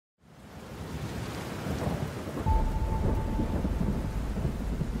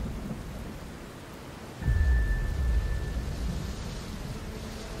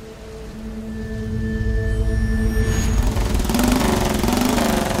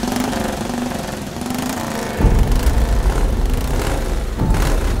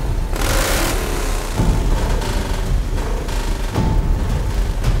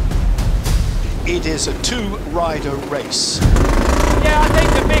it is a two-rider race. Yeah, I think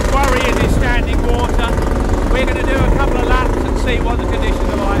the big worry is standing water. We're going to do a couple of laps and see what the conditions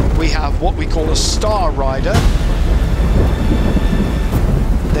are like. We have what we call a star rider.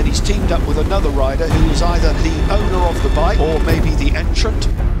 Then he's teamed up with another rider who is either the owner of the bike or maybe the entrant.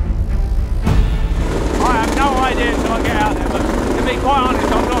 I have no idea until I get out there, but to be quite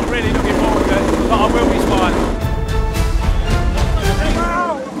honest, I'm not really looking forward to it, but I will be smiling.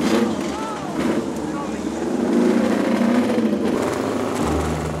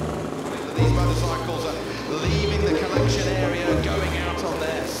 These motorcycles are leaving the collection area, going out on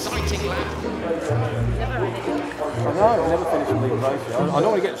their sighting lap. I know, I've never finished a league race. I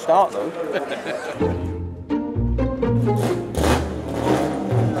don't want to get to start though.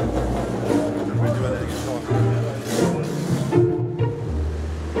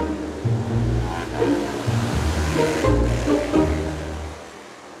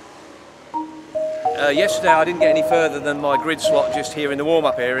 Yesterday I didn't get any further than my grid slot just here in the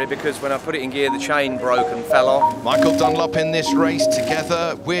warm-up area because when I put it in gear the chain broke and fell off. Michael Dunlop in this race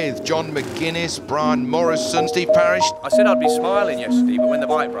together with John McGuinness, Brian Morrison, Steve Parrish. I said I'd be smiling yesterday, but when the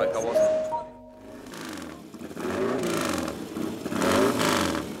bike broke I wasn't.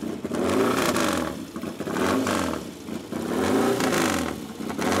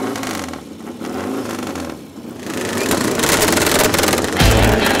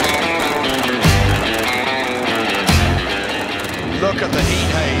 Look at the heat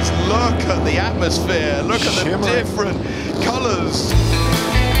haze, look at the atmosphere, look at the different colours.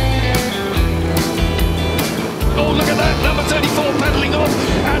 Oh, look at that, number 34 pedalling off,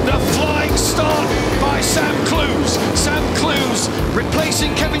 and a flying start by Sam Clues. Sam Clues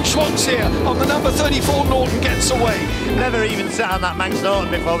replacing Kevin Schwantz here on the number 34 Norton gets away. Never even sat on that Manx Norton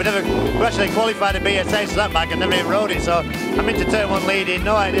before. We actually qualified to be a taste of that bike and never even rode it, so I'm into turn one leading,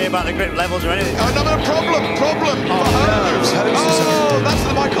 no idea about the grip levels or anything. Another problem for Hose. Oh, that's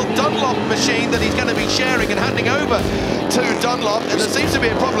the Michael Dunlop machine that he's going to be sharing and handing over to Dunlop, and there seems to be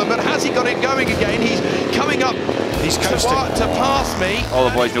a problem, but has he got it going again? He's coming up to pass me. All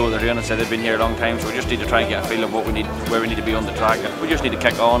the boys know what they're doing and said they've been here a long time, so we just need to try and get a feel of what we need, where we need to be on the track. We just need to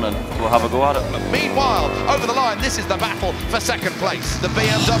kick on and we'll have a go at it. Meanwhile, over the line, this is the battle for second place. The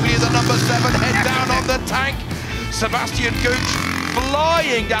BMW, the number 7, head down on the tank. Sebastian Gooch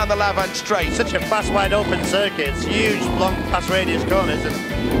flying down the Lavant Straight. Such a fast, wide open circuit. It's huge, long pass radius corners, and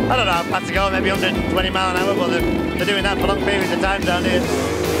I don't know how fast to go, maybe 120 mile an hour, but they're doing that for long periods of time down here.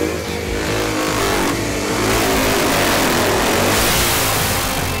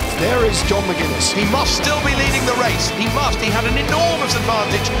 There is John McGuinness. He must still be leading the race. He must. He had an enormous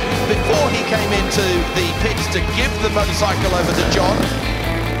advantage before he came into the pits to give the motorcycle over to John.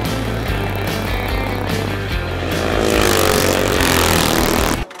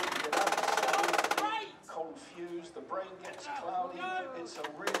 Confused, the brain gets cloudy. It's a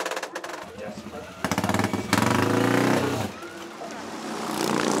really desperate.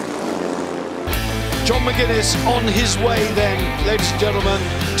 John McGuinness on his way then, ladies and gentlemen,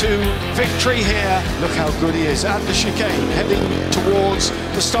 to victory here. Look how good he is at the chicane, heading towards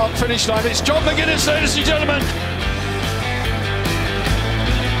the start-finish line. It's John McGuinness, ladies and gentlemen.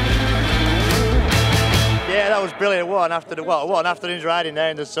 Yeah, that was brilliant. What an afternoon's riding there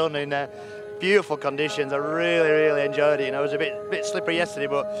in the sun in beautiful conditions. I really enjoyed it. You know, it was a bit slippery yesterday,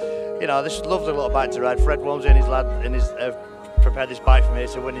 but you know, this lovely little bike to ride. Fred Walmsley and his lad prepared this bike for me.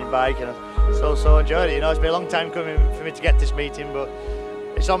 It's a winning bike, and I so enjoyed it. You know, it's been a long time coming for me to get this meeting, but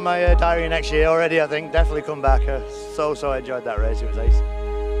it's on my diary next year already. I think definitely come back. So enjoyed that race. It was ace.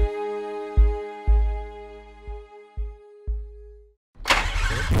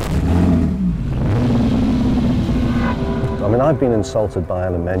 I mean, I've been insulted by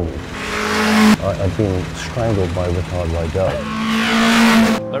Alan Menu. I've been strangled by Rickard Rydell.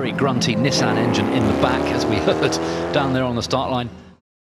 Very grunty Nissan engine in the back, as we heard down there on the start line.